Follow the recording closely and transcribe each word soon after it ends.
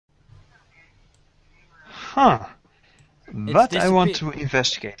Huh. But I want to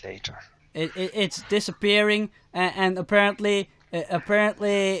investigate later. It's disappearing, and apparently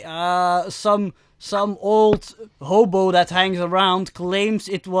some old hobo that hangs around claims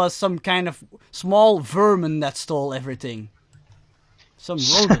it was some kind of small vermin that stole everything. Some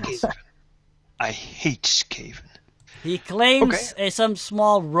rodents. I hate Skaven. He claims some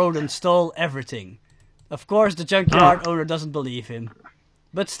small rodent stole everything. Of course, the junkyard owner doesn't believe him.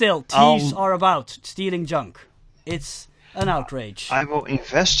 But still, thieves are about stealing junk. It's an outrage. I will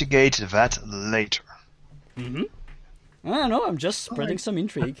investigate that later. Mm-hmm. I don't know, I'm just spreading some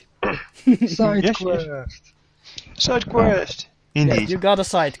intrigue. Side quest. Side quest. Indeed. You got a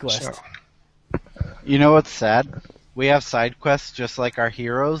side quest. So. You know what's sad? We have side quests just like our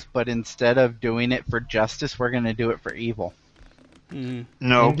heroes, but instead of doing it for justice, we're going to do it for evil. Mm.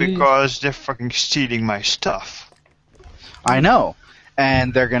 No, Indeed. because they're fucking stealing my stuff. I know.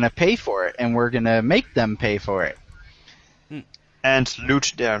 And they're going to pay for it, and we're going to make them pay for it. And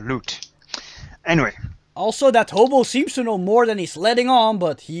loot their loot. Anyway. Also, that hobo seems to know more than he's letting on,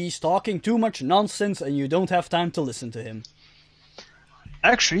 but he's talking too much nonsense and you don't have time to listen to him.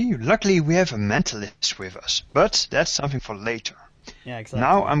 Actually, luckily we have a mentalist with us, but that's something for later. Yeah, exactly.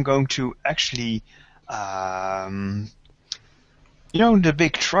 Now I'm going to actually, you know, the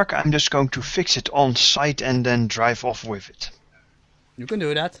big truck, I'm just going to fix it on site and then drive off with it. You can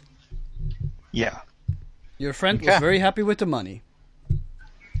do that. Yeah. Your friend was very happy with the money.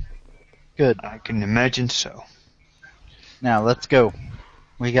 Good. I can imagine so. Now, let's go.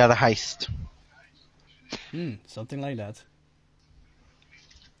 We got a heist. Something like that.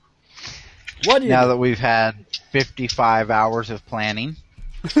 What do you Now do? that we've had 55 hours of planning.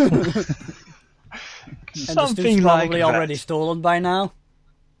 And the Something stuff's like probably that. already stolen by now.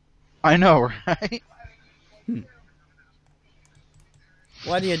 I know, right?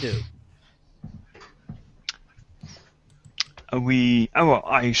 What do you do?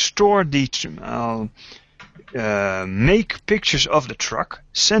 I store the, make pictures of the truck,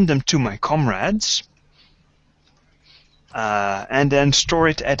 send them to my comrades, and then store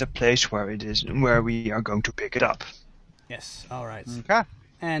it at a place where we are going to pick it up. Yes, alright. Okay.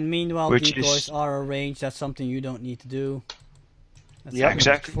 And meanwhile, Which decoys is- are arranged. That's something you don't need to do. That's Yeah, something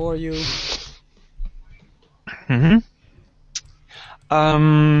exactly. for you. Mm-hmm.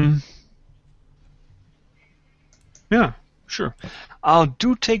 Yeah, sure. I'll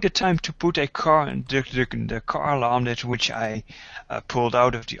take the time to put the car alarm which I pulled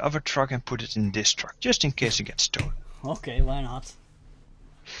out of the other truck and put it in this truck, just in case it gets stolen. Okay, why not?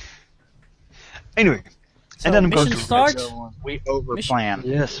 Anyway, So, and then I'm going mission to start. So we overplan.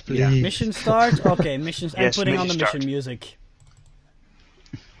 Yes, please. Mission start. Okay, missions. I'm Yes, putting on the mission mission start. music.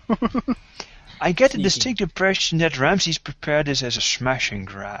 I get a Sneaky. distinct impression that Ramses prepared this as a smash and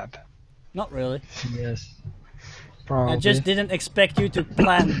grab. Not really. Yes. Probably. I just didn't expect you to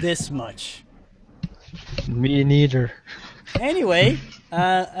plan this much. Me neither. Anyway,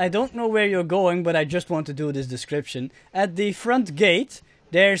 I don't know where you're going, but I just want to do this description. At the front gate,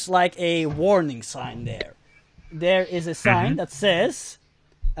 there's like a warning sign there. There is a sign that says,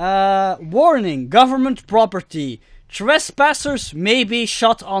 warning, government property. Trespassers may be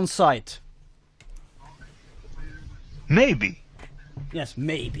shot on sight. Maybe. Yes,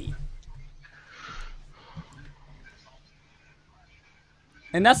 maybe.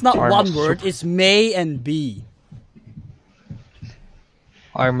 And that's not I'm one word, it's may and be.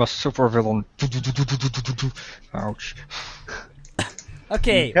 I'm a supervillain. Ouch.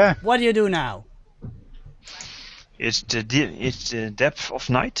 Okay, Okay. what do you do now? It's the depth of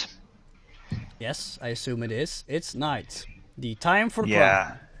night. Yes, I assume it is. It's night. The time for Yeah.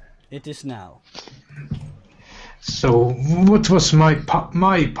 crime. It is now. So, what was my part?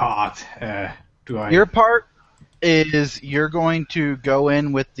 Do I? Your part is you're going to go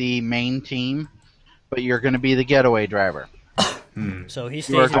in with the main team, but you're going to be the getaway driver. So he You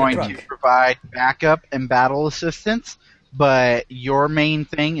stays are in the going truck. to provide backup and battle assistance, but your main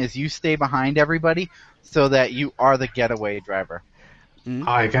thing is you stay behind everybody so that you are the getaway driver.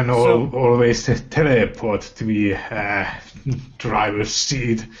 I can always teleport to the driver's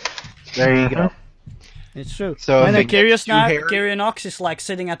seat. There you go. It's true. So and if then it gets too hairy- Kyrianox is like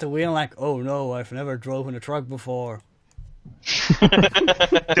sitting at the wheel like, oh no, I've never driven a truck before.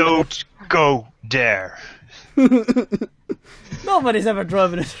 Don't go there. Nobody's ever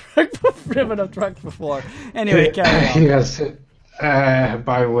driven a truck before. Anyway, carry on. He has,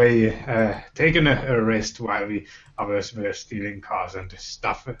 by the way, taken a rest while we others were stealing cars and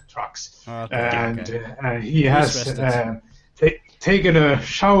stuff trucks. Okay, And okay. he has rested. taken a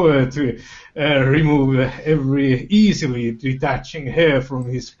shower to remove every easily detaching hair from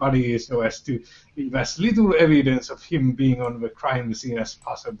his body so as to leave as little evidence of him being on the crime scene as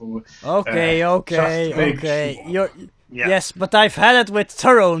possible. Okay, Just to make okay. sure. Yeah. Yes, but I've had it with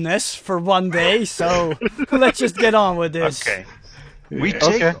thoroughness for one day, so let's just get on with this. Okay.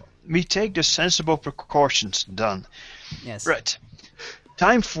 Yeah. We take the sensible precautions done. Yes. Right.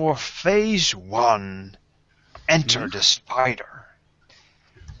 Time for phase 1. Enter the spider.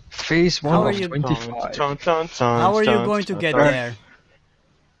 Phase How 1 are of you- 25. How are you going to get there?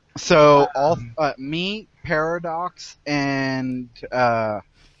 So all me, Paradox, and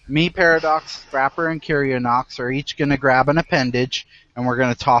Scrapper, and Curionox are each gonna grab an appendage, and we're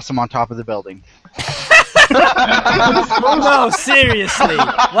gonna toss them on top of the building. No, seriously.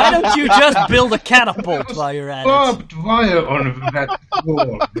 Why don't you just build a catapult while you're at it? Barbed wire on that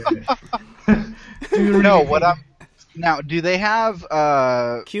wall. Do you No, really what think- I'm now. Do they have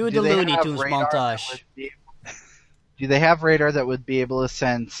Cue do the they Looney have Tunes radar that montage. would be- Do they have radar that would be able to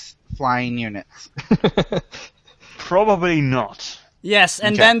sense flying units? Probably not. Yes,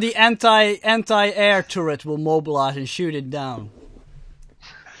 and Okay. then the anti-air turret will mobilize and shoot it down.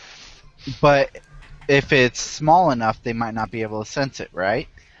 But if it's small enough, they might not be able to sense it, right?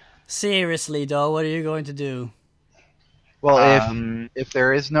 Seriously, though, what are you going to do? Well, Um, if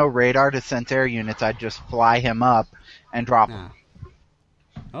there is no radar to sense air units, I'd just fly him up and drop him.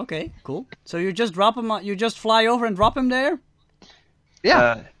 Ah. Okay, cool. So you just drop him. You just fly over and drop him there.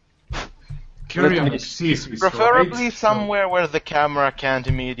 Yeah. Curion sees with Preferably right, so- somewhere where the camera can't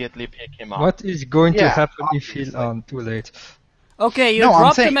immediately pick him up. What is going to Yeah, happen if he's too late? Okay, you No, I'm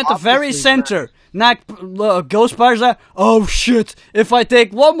dropped saying him at the very obviously center. Now, Ghost Spider's like, oh shit! If I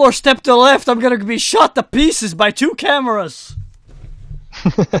take one more step to the left, I'm gonna be shot to pieces by 2 cameras.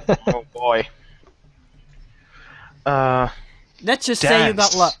 Oh boy. Let's just say you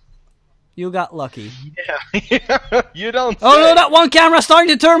got Dance. You got lucky. Yeah. You don't. Oh no, say. that one camera's starting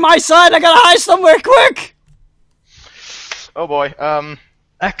to turn my side. I gotta hide somewhere quick. Oh boy.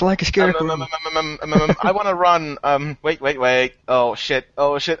 Act like a scarecrow. I want to run. Wait. Oh shit.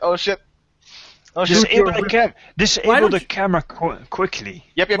 Oh shit. Disable the Why Disable don't the you- camera quickly.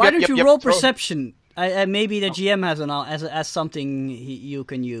 Yep. Why don't you roll throw- perception? Maybe the GM has as something you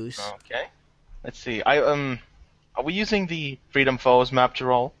can use. Okay. Let's see. Are we using the Freedom Foes map to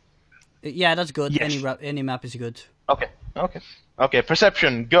roll? Yeah, that's good. Yes. Any map is good. Okay.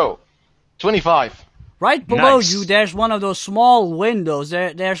 Perception. Go. 25. Right below Nice. you, there's one of those small windows.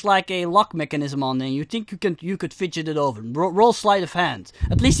 There's like a lock mechanism on there. You think you could fidget it over? Roll sleight of hand.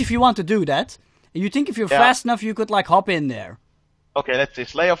 At least if you want to do that. And you think if you're Yeah. fast enough, you could like hop in there. Okay. Let's see.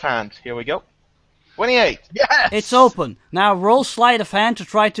 Slay of hand. Here we go. 28. Yes. It's open. Now roll sleight of hand to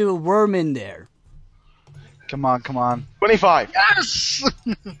try to worm in there. Come on. 25. Yes.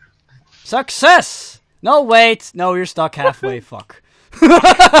 Success! No, wait. No, you're stuck halfway. Fuck.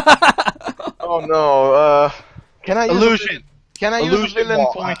 Oh no. Can I use Illusion. Can I use Illusion a villain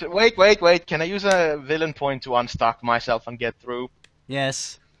wall. point? Wait. Can I use a villain point to unstuck myself and get through?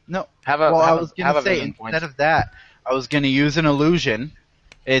 Yes. No. Have a. Well, I have a- was have gonna a say villain point. instead of that, I was gonna use an illusion.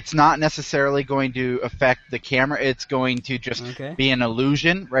 It's not necessarily going to affect the camera. It's going to just Okay. be an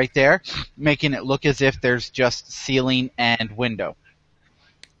illusion right there, making it look as if there's just ceiling and window.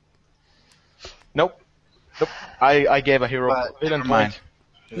 Nope. I gave a hero But villain never mind. point.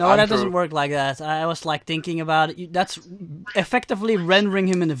 No, I'm that through. doesn't work like that. I was like thinking about it. That's effectively rendering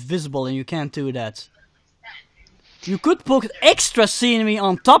him invisible, and you can't do that. You could put extra scenery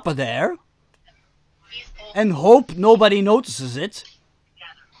on top of there, and hope nobody notices it.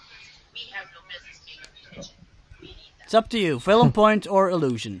 It's up to you. Villain point or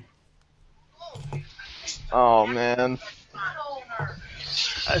illusion. Oh man.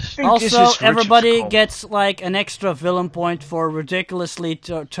 I think this Also, is Richard's everybody call. gets like an extra villain point for ridiculously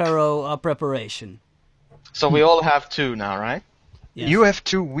thorough preparation. So we all have 2 now, right? Yes. You have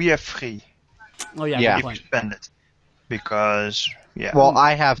 2, we have 3. Oh yeah, Yeah. good If you point. spend it. Because, yeah. Well,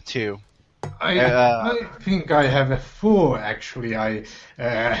 I have 2. I think I have a 4 actually.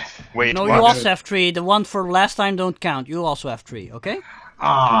 Wait, No, what? you also have 3. The one for last time don't count. You also have 3. Okay.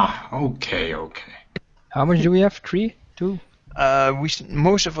 Okay. How much do we have? 3? 2?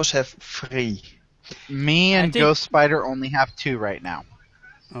 Most of us have 3. Me and I think- Ghost Spider only have 2 right now.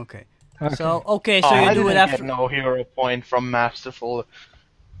 Okay. Okay. So so I you do didn't it after. get no hero point from Masterful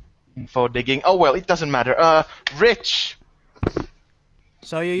for digging. Oh well, it doesn't matter. Rich.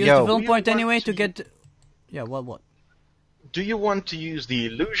 So you use Yo. the villain Do you point want anyway to- to get. Yeah. What? Do you want to use the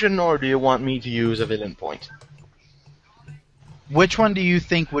illusion or do you want me to use a villain point? Which one do you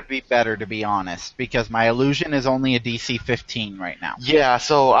think would be better, to be honest? Because my illusion is only a DC 15 right now. Yeah,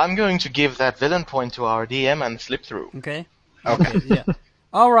 so I'm going to give that villain point to our DM and slip through. Okay. Okay. Yeah.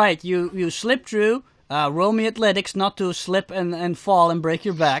 All right. You slip through. Roll me athletics not to slip and fall and break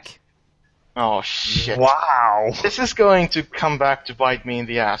your back. Oh, shit. Wow. This is going to come back to bite me in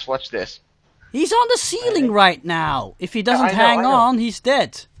the ass. Watch this. He's on the ceiling right now. If he doesn't I know, hang I know. on, he's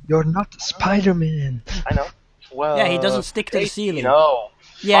dead. You're not Spider-Man. I know. Well, Yeah, he doesn't stick to the ceiling. No.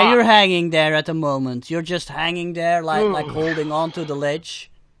 Yeah, Fuck. you're hanging there at the moment. You're just hanging there, like holding on to the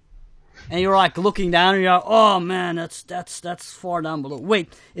ledge, and you're like looking down, and you're like, oh man, that's far down below.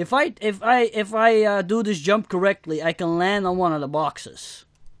 Wait, if I do this jump correctly, I can land on one of the boxes.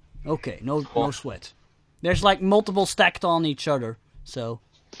 Okay, no sweat. There's like multiple stacked on each other, so.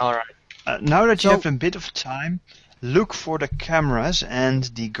 All right. Now that you So- have a bit of time, look for the cameras and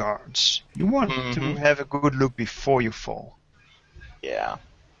the guards. You want to have a good look before you fall. Yeah.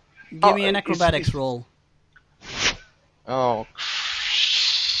 Give me an is- acrobatics is- roll. Oh.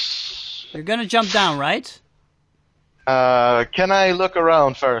 You're gonna jump down, right? Can I look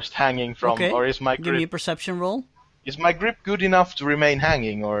around first, hanging from, Okay. or is my Give me a grip perception roll. good enough to remain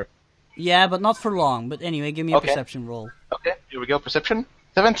hanging, or? Yeah, but not for long. But anyway, give me a Okay. perception roll. Okay, here we go. Perception.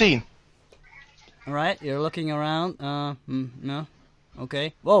 17. All right, you're looking around. No.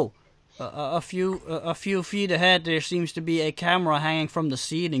 Okay. Whoa. A few feet ahead, there seems to be a camera hanging from the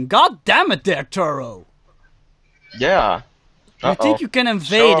ceiling. God damn it, there, Turo! Yeah. I think you can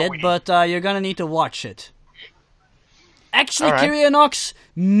invade So are it, we. but you're gonna need to watch it. Actually, Alright. Kyrianox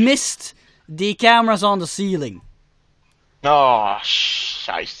missed the cameras on the ceiling. Oh,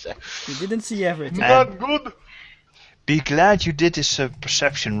 scheisse. You didn't see everything. Not good. Be glad you did this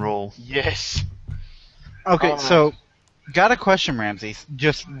perception roll. Yes. Okay, Oh. so got a question, Ramsey.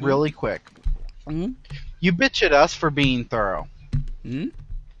 Just really quick. Hmm? You bitch at us for being thorough. Hmm?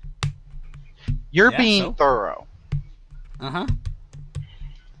 You're Yeah, being so? thorough. Uh-huh.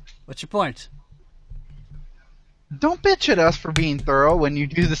 What's your point? Don't bitch at us for being thorough when you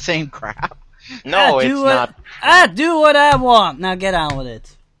do the same crap. No, it's do what, not. do what I want. Now get on with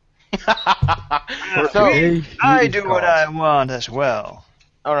it. So, Hey, I he do is what called. I want as well.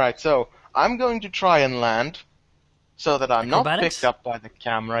 alright, so I'm going to try and land so that I'm not Acrobatics? picked up by the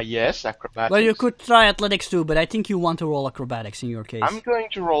camera. Yes, acrobatics. Well, you could try athletics too, but I think you want to roll acrobatics in your case. I'm going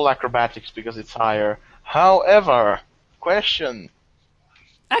to roll acrobatics because it's higher. However, question.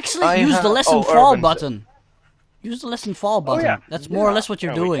 Actually, I use the have- lesson oh, fall urban- button. Use the lesson fall button. yeah. That's more or less what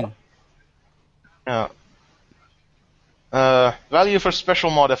you're There we doing. Value for special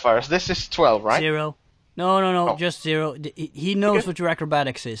modifiers. This is 12, right? 0. No, Oh. just 0. He knows Okay. what your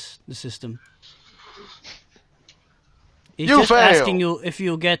acrobatics is, the system. He's You just fail. asking you if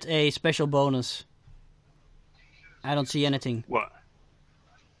you get a special bonus. I don't see anything. What?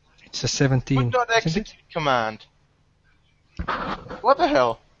 It's a 17. Could not isn't it? execute command. What the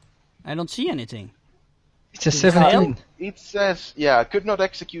hell? I don't see anything. It's a Did it fail? 17. It says, yeah, could not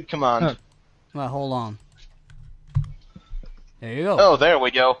execute command. Oh. Well, hold on. There you go. Oh, there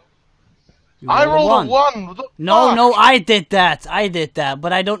we go. You I rolled one. a 1. What the No, fuck? I did that,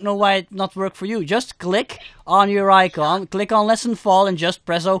 but I don't know why it not worked for you. Just click on your icon, click on lesson fall, and just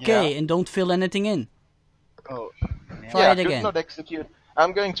press OK, Yeah. and don't fill anything in. Oh, Try yeah, it could again. not execute.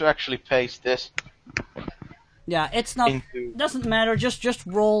 I'm going to actually paste this Yeah, it's not. into. Doesn't matter. Just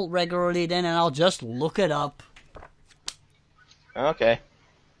roll regularly then, and I'll just look it up. Okay.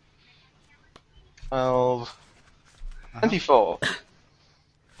 12. 24.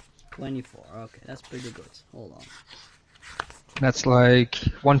 24. Okay, that's pretty good. Hold on. That's like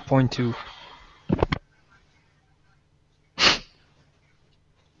 1.2.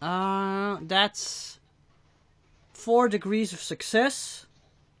 That's 4 degrees of success.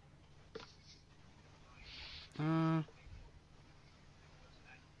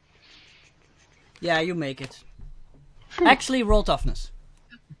 Yeah, you make it. Actually, roll toughness.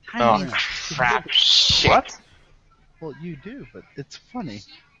 Oh, crap. Shit. What? Well, you do, but it's funny.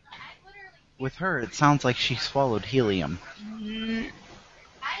 With her, it sounds like she swallowed helium.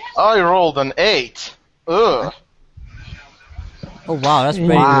 I rolled an 8. Ugh. Oh wow, that's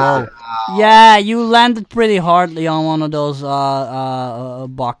pretty Wow. low. Yeah, you landed pretty hardly on one of those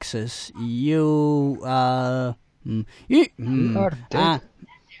boxes. You Are dead.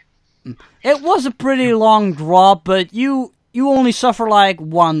 it was a pretty long drop, but you only suffer like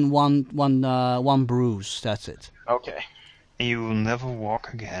one bruise. That's it. Okay. And you will never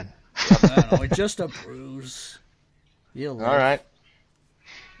walk again. No, it's just a bruise. Alright.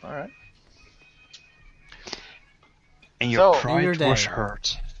 Alright. And your So- And you're pride was dead.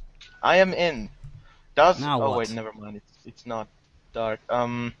 hurt. I am in. Does Now oh what? wait, never mind. It's not. dark.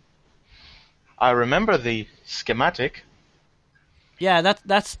 I remember the schematic. Yeah,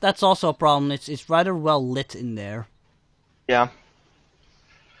 that's also a problem. It's rather well lit in there. Yeah.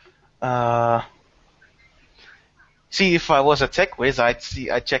 See, if I was a tech whiz, I'd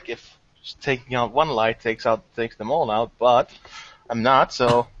check if taking out one light takes them all out, but I'm not,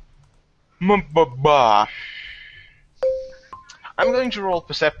 so. I'm going to roll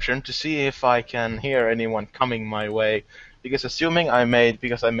perception to see if I can hear anyone coming my way, because assuming I made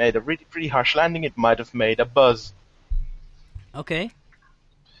a really pretty harsh landing, it might have made a buzz. Okay,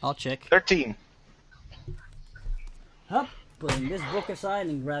 I'll check. 13. Up, putting this book aside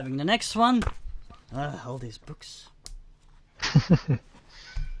and grabbing the next one. All these books.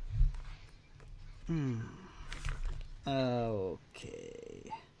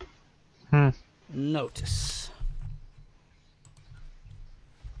 Okay. Notice.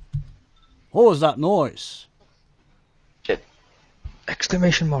 What was that noise? Shit.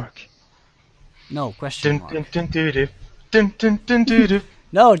 Exclamation mark. No, question Dun, mark. dun, dun, dun, dun. Dun, dun, dun, dun, dun.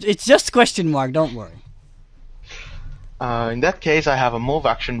 No, it's just question mark, don't worry. In that case, I have a move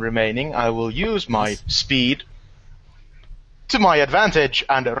action remaining. I will use my speed to my advantage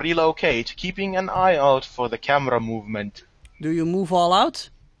and relocate, keeping an eye out for the camera movement. Do you move all out?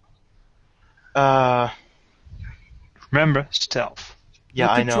 Remember, stealth. Yeah,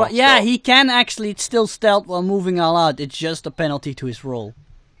 You I could know. try- yeah, So- he can actually still stealth while moving all out. It's just a penalty to his roll.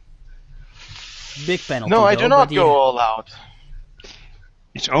 Big penalty. No, I though, do not but go all out.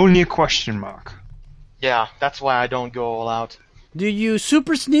 It's only a question mark. Yeah, that's why I don't go all out. Do you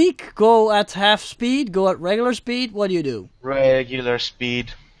super sneak? Go at half speed? Go at regular speed? What do you do? Regular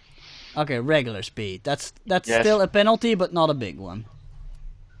speed. Okay, regular speed. That's Yes. still a penalty, but not a big one.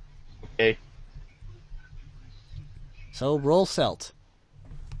 Okay. So roll stealth.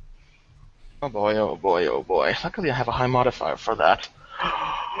 Oh boy, oh boy, oh boy. Luckily I have a high modifier for that.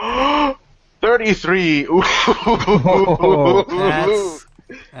 33! Ooh.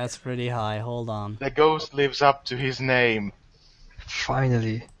 That's pretty high. Hold on. The ghost lives up to his name.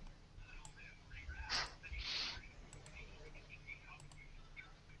 Finally.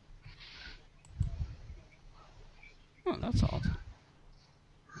 Oh, that's odd.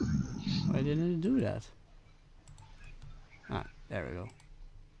 Why didn't it do that? Ah, there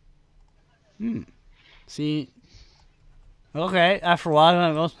we go. See. Okay, after a while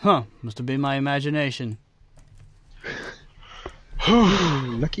I goes, must have been my imagination.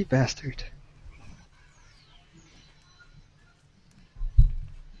 Lucky bastard.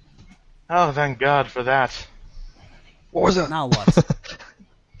 Oh, thank God for that. What was that? Now what?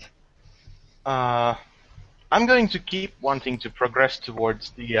 I'm going to keep wanting to progress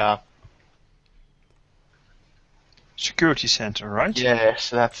towards the, Security center, right? Yes,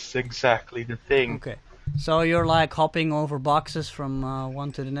 that's exactly the thing. Okay. So you're like hopping over boxes from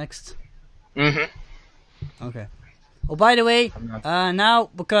one to the next? Mm-hmm. Okay. Oh, by the way, now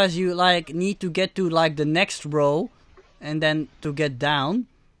because you like need to get to like the next row, and then to get down.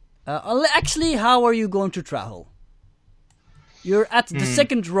 Actually, how are you going to travel? You're at the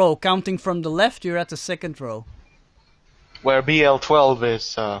second row, counting from the left. You're at the second row. Where BL12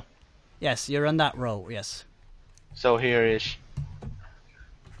 is, Yes, you're on that row. Yes. so here is...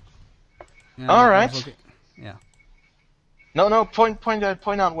 Yeah, All that right. was okay. Yeah. No, point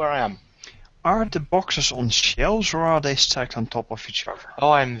out where I am. Are the boxes on shelves or are they stacked on top of each other?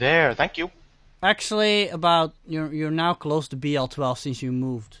 Oh, I'm there, thank you. Actually, you're now close to BL12 since you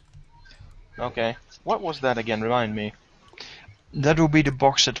moved. Okay. What was that again? Remind me. That will be the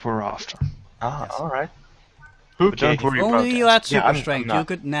box that we're after. Ah, Yes. alright. But don't worry about Only you that. had super I'm strength. not. You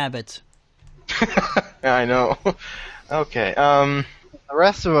could nab it. Yeah, I know. Okay, The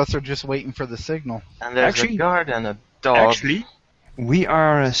rest of us are just waiting for the signal. and there's Actually- a guard and a dog. Actually, we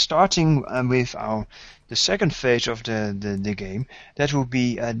are starting with the second phase of the game. That will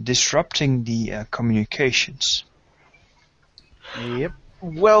be disrupting the communications. Yep.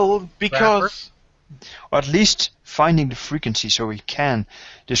 Well, because... Or at least finding the frequency so we can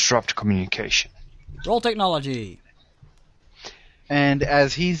disrupt communication. Roll technology. And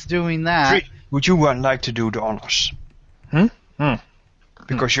as he's doing that, Would you like to do the honors? Hmm?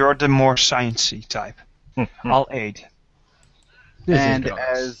 Because you're the more sciencey type. I'll aid. This and is gonna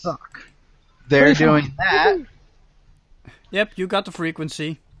as suck. they're 25. doing that, Yep, you got the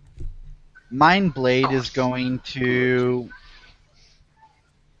frequency. Mind Blade is going to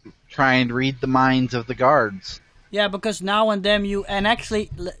try and read the minds of the guards. Yeah, because now and then you and actually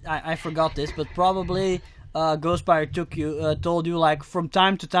I forgot this, but probably Ghostfire told you like from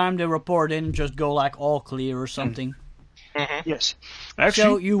time to time they report in, just go like all clear or something. Yes. Actually,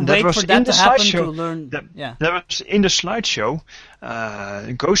 So you that wait was for in that the to happen slideshow. to learn. That, Yeah. that was in the slideshow.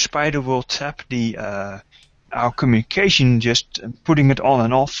 Ghost Spider will tap our communication, just putting it on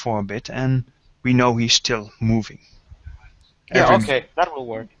and off for a bit, and we know he's still moving. Yeah, Every- okay, that will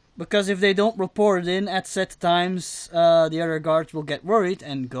work. Because if they don't report it in at set times, the other guards will get worried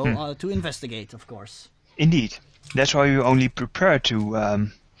and go to investigate, of course. Indeed. That's why you only prepare to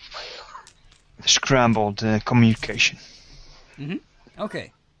scramble the communication.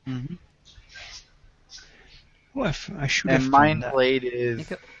 Okay. Well, I should And have done that. Mindblade is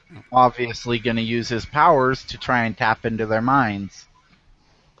Nico- obviously going to use his powers to try and tap into their minds.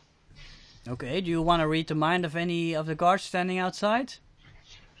 Okay, do you want to read the mind of any of the guards standing outside?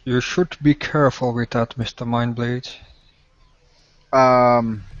 You should be careful with that, Mr. Mindblade.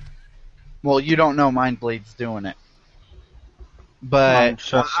 Well, you don't know Mindblade's doing it.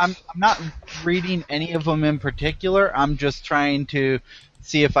 But I'm not reading any of them in particular. I'm just trying to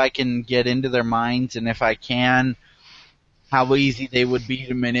see if I can get into their minds, and if I can, how easy they would be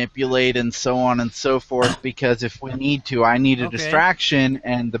to manipulate, and so on and so forth. Because if we need to, I need a Okay. distraction,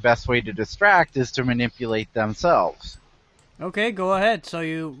 and the best way to distract is to manipulate themselves. Okay, go ahead. So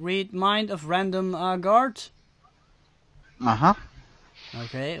you read mind of random guard? Uh-huh.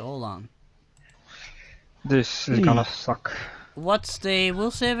 Okay, hold on. This is gonna suck. What's the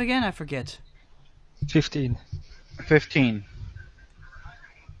will save again? I forget. 15. 15.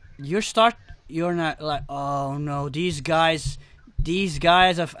 You're not like, oh no, these guys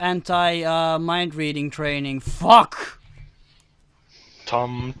have anti mind reading training. Fuck!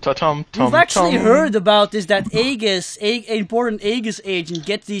 Tom, ta-tom, tom, We've actually tom. heard about this, that important Aegis agent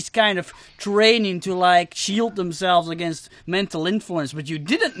gets these kind of training to like shield themselves against mental influence, but you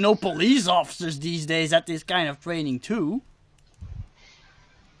didn't know police officers these days had this kind of training too.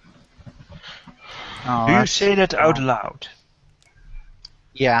 Oh, Do you that's- say that out loud?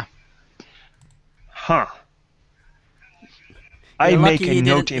 Yeah. Huh. I You're make lucky a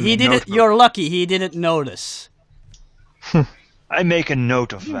note in he my didn't. notebook. You're lucky he didn't notice. I make a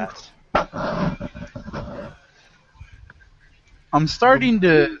note of that. I'm starting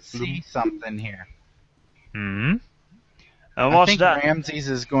to see something here. Hmm? And I what's think that? Ramses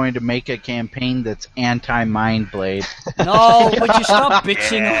is going to make a campaign that's anti-Mindblade. No, would you stop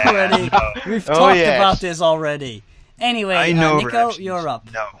bitching already? We've Oh, talked yes. about this already. Anyway, I know, Nico, Ramses. you're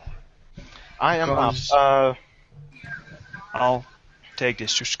up. No. I am up. Because- I'll take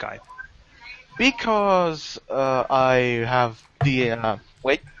this to Skype. Because I have the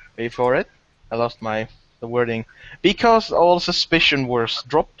wait for it. I lost the wording. Because all suspicion was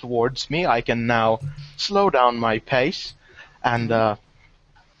dropped towards me, I can now slow down my pace and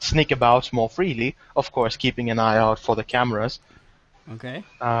sneak about more freely. Of course, keeping an eye out for the cameras. Okay.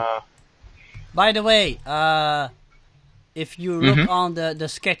 By the way, if you look on the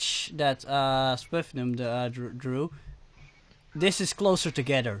sketch that Swiftnum drew, this is closer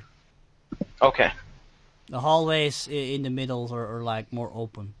together. Okay. The hallways in the middle are like more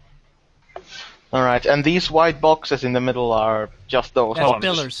open. All right. And these white boxes in the middle are just those. That's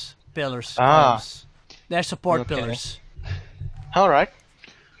boxes. pillars. Ah. Columns. They're support Okay. pillars. All right.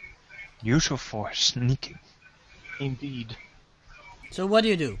 Useful for sneaking. Indeed. So what do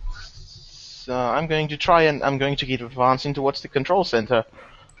you do? So I'm going to try and I'm going to keep advancing towards the control center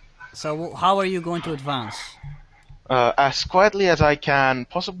So how are you going to advance? as quietly as I can,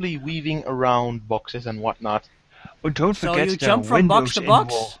 possibly weaving around boxes and whatnot. Oh, don't So forget you the jump from box windows to in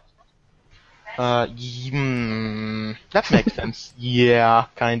box? wall. That makes sense. Yeah,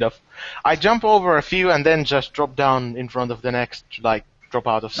 kind of. I jump over a few and then just drop down in front of the next, like drop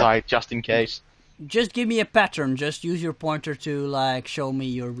out of sight just in case. Just give me a pattern. Just use your pointer to like show me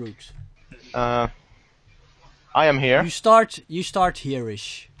your route. I am here. You start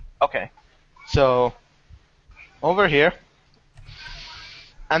here-ish. Okay. So, over here.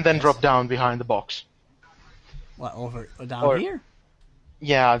 And then drop down behind the box. What, over down Or- here?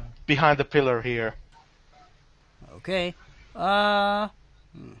 Yeah, behind the pillar here. Okay.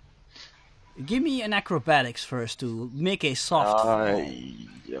 Give me an acrobatics first to make a soft fall.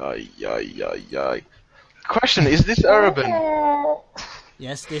 Question, is this urban?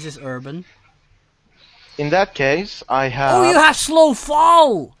 Yes, this is urban. In that case, I have... Oh, you have slow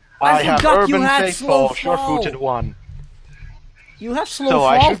fall! I have forgot urban you had safe slow fall, fall. sure-footed one. You have slow So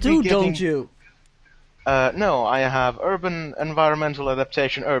I fall should be too, getting- don't you? No, I have urban environmental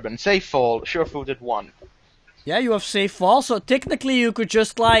adaptation, urban safe fall, sure-footed one. Yeah, you have safe fall, so technically you could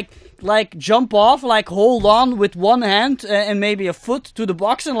just like jump off, like hold on with one hand and maybe a foot to the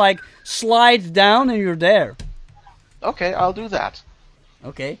box and like slide down and you're there. Okay, I'll do that.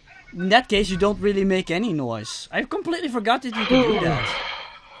 Okay. In that case, you don't really make any noise. I completely forgot that you could do that.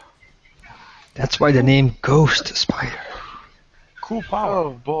 That's why the name Ghost Spider. Cool power.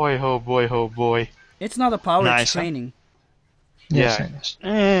 Oh boy, oh boy, oh boy. It's not a power, Nice, it's huh? training. Yes,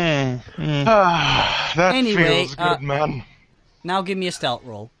 Yeah. yes. That Anyway, feels good, man. Now give me a stealth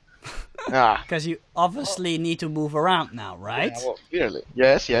roll. Ah. Because you obviously need to move around now, right? Yeah, well, clearly.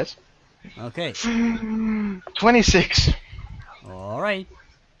 Yes, yes. Okay. 26. Alright.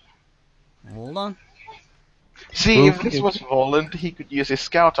 Hold on. See, if this was Volant, he could use his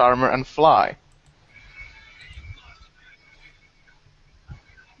scout armor and fly.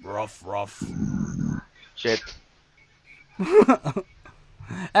 Rough. Shit.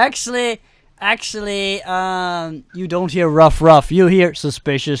 Actually, you don't hear rough. You hear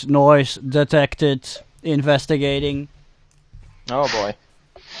suspicious noise detected. Investigating. Oh boy.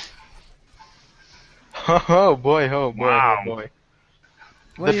 Oh boy, oh boy, Wow. oh boy.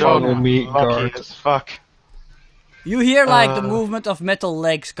 What The do you dog do Follow now? me, lucky guard. as fuck. You hear like the movement of metal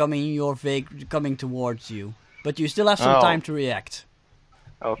legs coming towards you, but you still have some Oh. time to react.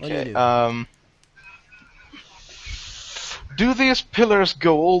 Okay, do? do these pillars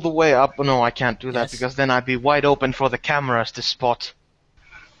go all the way up? Oh, no, I can't do that Yes. because then I'd be wide open for the cameras to spot.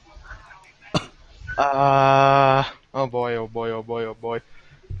 Oh boy, oh boy, oh boy, oh boy.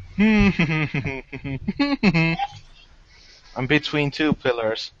 I'm between two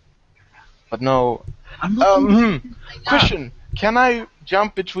pillars. But no. Question. Can I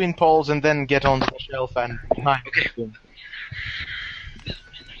jump between poles and then get onto the shelf and behind them?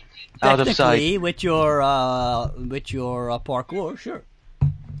 Out of sight. Technically, with your parkour, sure.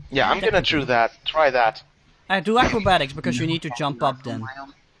 Yeah, I'm gonna try that. Do acrobatics because you need to jump up then.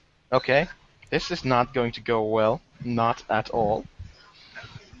 Okay. This is not going to go well. Not at all.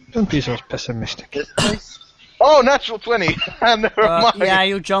 Don't be so pessimistic. Oh, natural 20! Never mind. Yeah,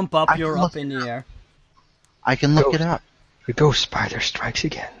 you jump up. You're up in the air. I can look it up. The Ghost Spider strikes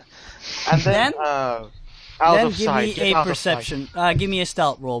again. And then, Then- out Then of give sight. me Get a out of sight. perception. Give me a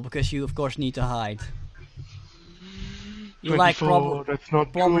stealth roll because you of course need to hide. You like 24, that's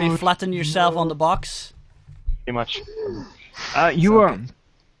not probably good. flatten yourself on the box. Pretty much.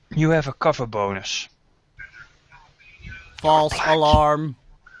 You have a cover bonus. False alarm.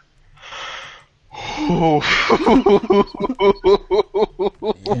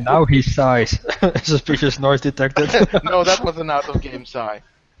 Now he sighs. Suspicious noise detected. No, that was an out-of-game sigh.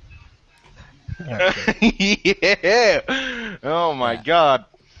 Yeah! Oh my god.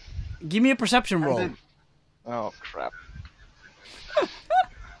 Give me a perception roll. Oh crap.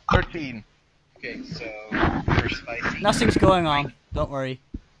 13. Okay, so first spicy. Nothing's going on. Don't worry.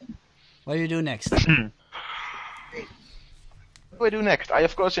 What do you do next? What do I do next? I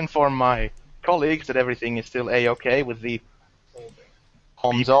of course inform my colleagues that everything is still A-okay with the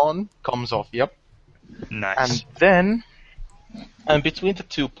comms on, comms off, yep. Nice. And then, I'm between the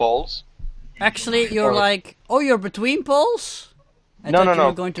two poles. Actually, you're like, oh, you're between poles? I No, thought no, you were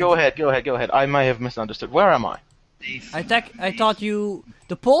no, going to- go ahead. I may have misunderstood. Where am I? I thought you...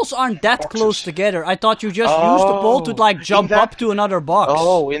 The poles aren't that close together. I thought you just used the pole to like jump that- up to another box.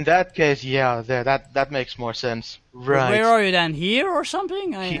 Oh, in that case, yeah, that makes more sense. Right. Where are you then? Here or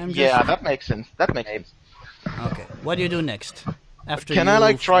something? I'm just... Yeah, that makes sense. That makes sense. Okay. What do you do next? After Can I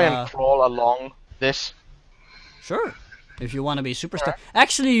like you've, try and crawl along this? Sure. If you want to be super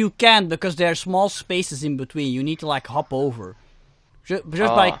Actually, you can't because there are small spaces in between. You need to like hop over. Just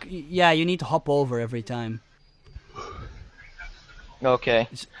like you need to hop over every time. Okay.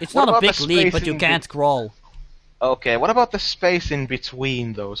 It's What not a about big the leap, space but you in can't crawl. Okay, what about the space in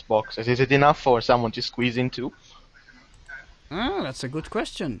between those boxes? Is it enough for someone to squeeze into? That's a good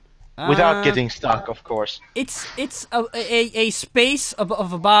question. Without getting stuck, of course. It's a space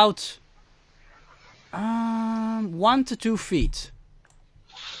of about 1 to 2 feet.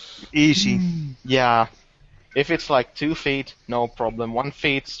 Easy. Yeah. If it's like 2 feet, no problem. 1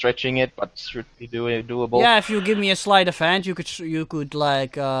 feet, stretching it, but should be doable. Yeah, if you give me a sleight of hand, you could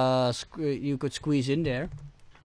like you could squeeze in there.